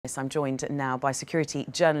I'm joined now by security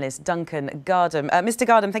journalist Duncan Gardam. Mr.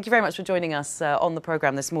 Gardam, thank you very much for joining us on the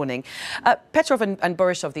programme this morning. Petrov and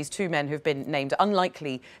Borisov, these two men who've been named,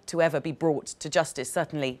 unlikely to ever be brought to justice,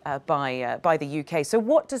 certainly by the UK. So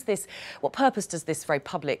what purpose does this very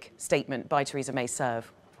public statement by Theresa May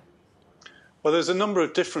serve? Well, there's a number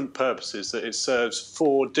of different purposes that it serves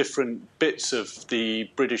for different bits of the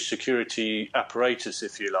British security apparatus,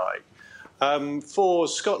 if you like. For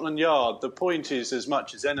Scotland Yard, the point is, as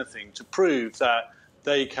much as anything, to prove that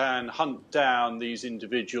they can hunt down these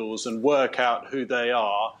individuals and work out who they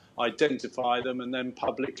are, identify them, and then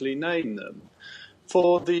publicly name them.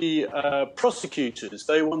 For the prosecutors,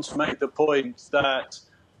 they want to make the point that,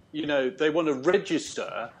 they want to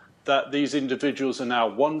register that these individuals are now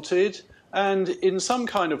wanted. And in some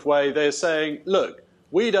kind of way, they're saying, look,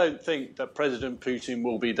 we don't think that President Putin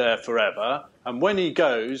will be there forever. And when he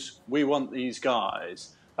goes, we want these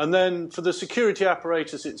guys. And then for the security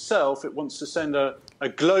apparatus itself, it wants to send a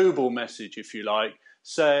global message, if you like,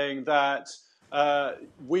 saying that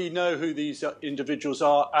we know who these individuals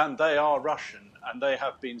are and they are Russian and they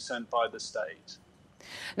have been sent by the state.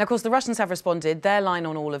 Now, of course, the Russians have responded. Their line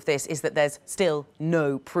on all of this is that there's still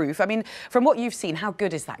no proof. I mean, from what you've seen, how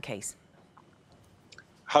good is that case?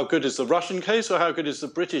 How good is the Russian case or how good is the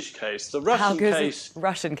British case? The Russian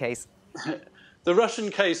case. The Russian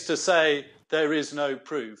case to say there is no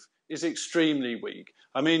proof is extremely weak.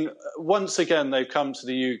 I mean, once again, they've come to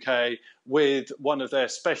the UK with one of their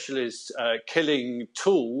specialist killing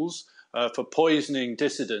tools for poisoning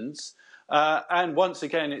dissidents. And once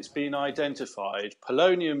again, it's been identified.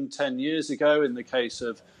 Polonium 10 years ago in the case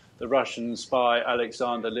of the Russian spy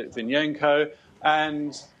Alexander Litvinenko,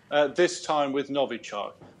 and this time with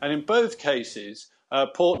Novichok. And in both cases,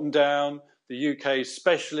 Porton Down, the UK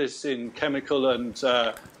specialists in chemical and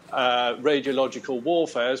radiological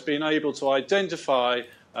warfare, has been able to identify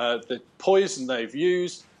the poison they've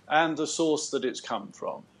used and the source that it's come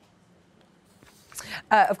from.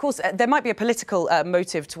 Of course, there might be a political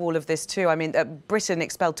motive to all of this too. I mean, Britain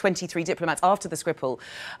expelled 23 diplomats after the Skripal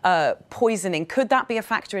poisoning. Could that be a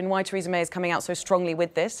factor in why Theresa May is coming out so strongly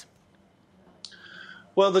with this?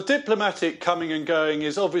 Well, the diplomatic coming and going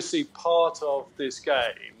is obviously part of this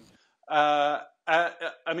game. I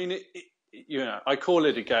mean, I call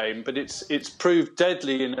it a game, but it's proved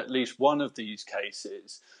deadly in at least one of these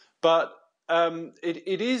cases. But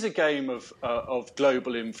it is a game of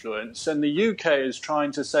global influence, and the UK is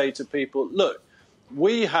trying to say to people, look,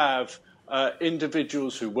 we have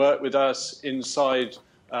individuals who work with us inside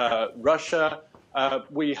Russia.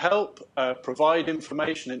 We help provide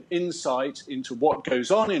information and insight into what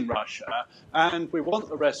goes on in Russia, and we want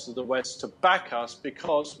the rest of the West to back us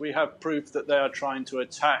because we have proof that they are trying to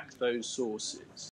attack those sources.